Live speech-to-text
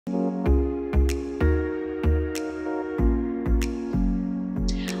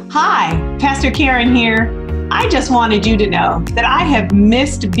Hi, Pastor Karen here. I just wanted you to know that I have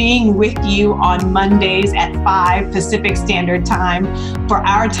missed being with you on Mondays at 5 Pacific Standard Time for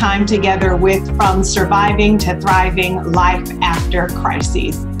our time together with From Surviving to Thriving Life After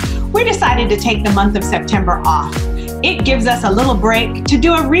Crises. We decided to take the month of September off. It gives us a little break to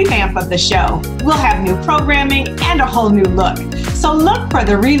do a revamp of the show. We'll have new programming and a whole new look. So look for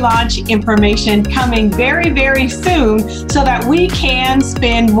the relaunch information coming very, very soon so that we can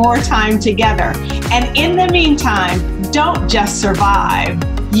spend more time together. And in the meantime, don't just survive.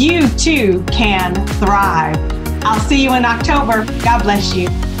 You too can thrive. I'll see you in October. God bless you.